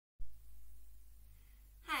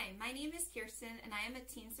Hi, my name is Kiersten and I am a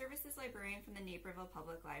Teen Services Librarian from the Naperville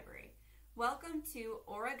Public Library. Welcome to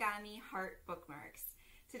Origami Heart Bookmarks.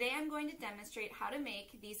 Today I'm going to demonstrate how to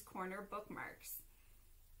make these corner bookmarks.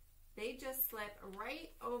 They just slip right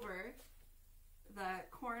over the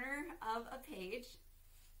corner of a page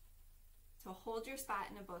to hold your spot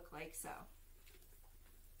in a book like so.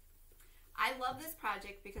 I love this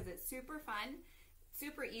project because it's super fun,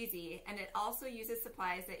 super easy, and it also uses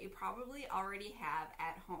supplies that you probably already have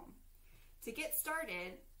at home. To get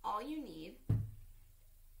started, all you need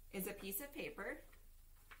is a piece of paper,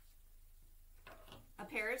 a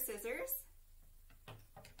pair of scissors,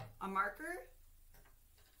 a marker,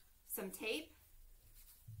 some tape,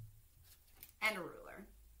 and a ruler.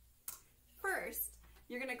 First,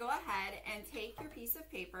 you're going to go ahead and take your piece of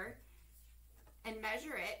paper and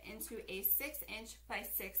measure it into a 6" by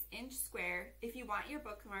 6" square if you want your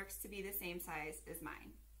bookmarks to be the same size as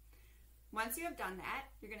mine. Once you have done that,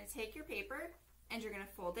 you're going to take your paper and you're going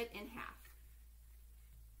to fold it in half.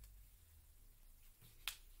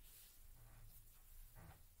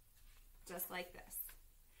 Just like this.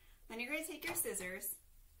 Then you're going to take your scissors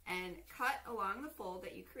and cut along the fold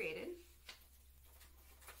that you created.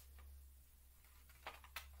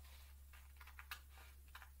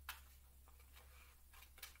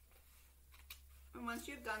 And once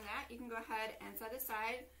you've done that, you can go ahead and set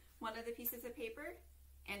aside one of the pieces of paper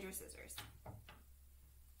and your scissors.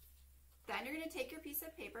 Then you're going to take your piece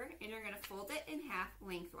of paper and you're going to fold it in half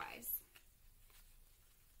lengthwise.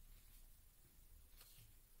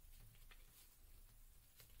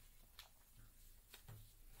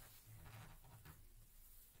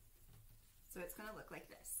 So it's going to look like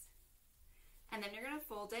this. And then you're going to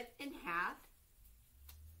fold it in half,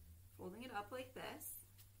 folding it up like this.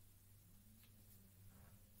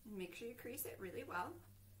 And make sure you crease it really well.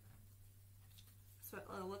 So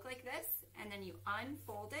it'll look like this, and then you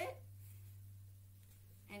unfold it,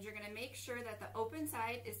 and you're going to make sure that the open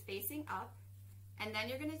side is facing up, and then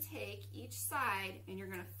you're going to take each side and you're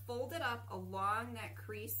going to fold it up along that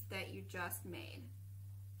crease that you just made.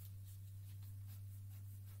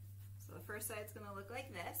 So the first side is going to look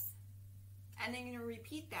like this, and then you're going to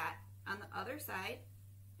repeat that on the other side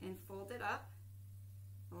and fold it up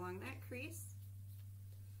along that crease.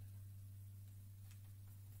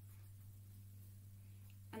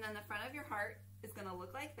 And then the front of your heart is going to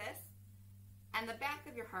look like this, and the back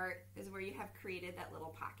of your heart is where you have created that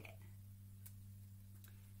little pocket.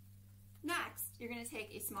 Next, you're going to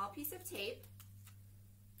take a small piece of tape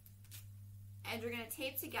and you're going to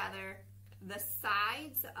tape together the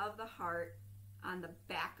sides of the heart on the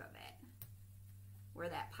back of it, where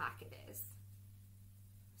that pocket is.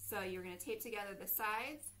 So you're going to tape together the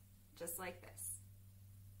sides just like this.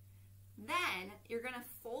 Then you're going to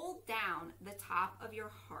fold down the top of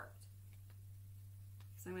your heart.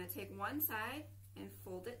 So I'm going to take one side and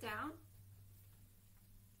fold it down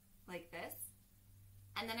like this.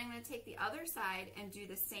 And then I'm going to take the other side and do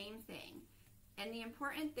the same thing. And the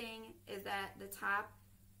important thing is that the top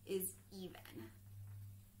is even.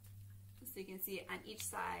 So you can see on each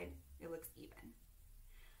side it looks even.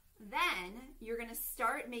 Then you're going to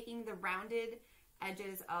start making the rounded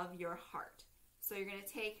edges of your heart. So you're going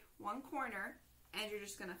to take one corner and you're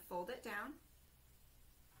just going to fold it down.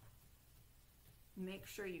 Make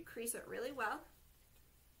sure you crease it really well.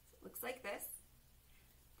 So it looks like this.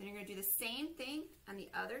 Then you're going to do the same thing on the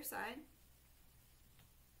other side.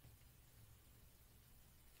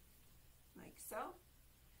 Like so.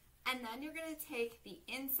 And then you're going to take the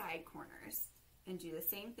inside corners and do the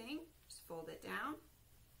same thing. Just fold it down.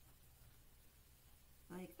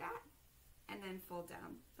 Like that. And then fold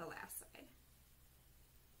down the last side.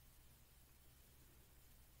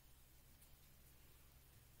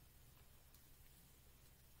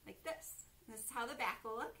 Like this. This is how the back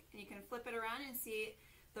will look, and you can flip it around and see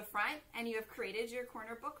the front, and you have created your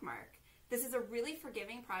corner bookmark. This is a really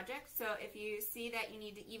forgiving project, so if you see that you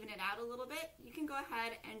need to even it out a little bit, you can go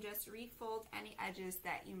ahead and just refold any edges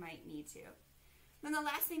that you might need to. Then the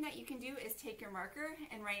last thing that you can do is take your marker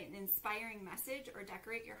and write an inspiring message or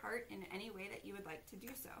decorate your heart in any way that you would like to do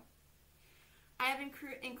so. I have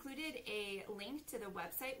included a link to the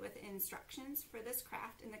website with instructions for this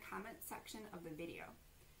craft in the comments section of the video.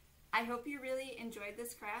 I hope you really enjoyed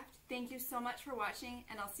this craft. Thank you so much for watching,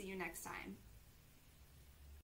 and I'll see you next time.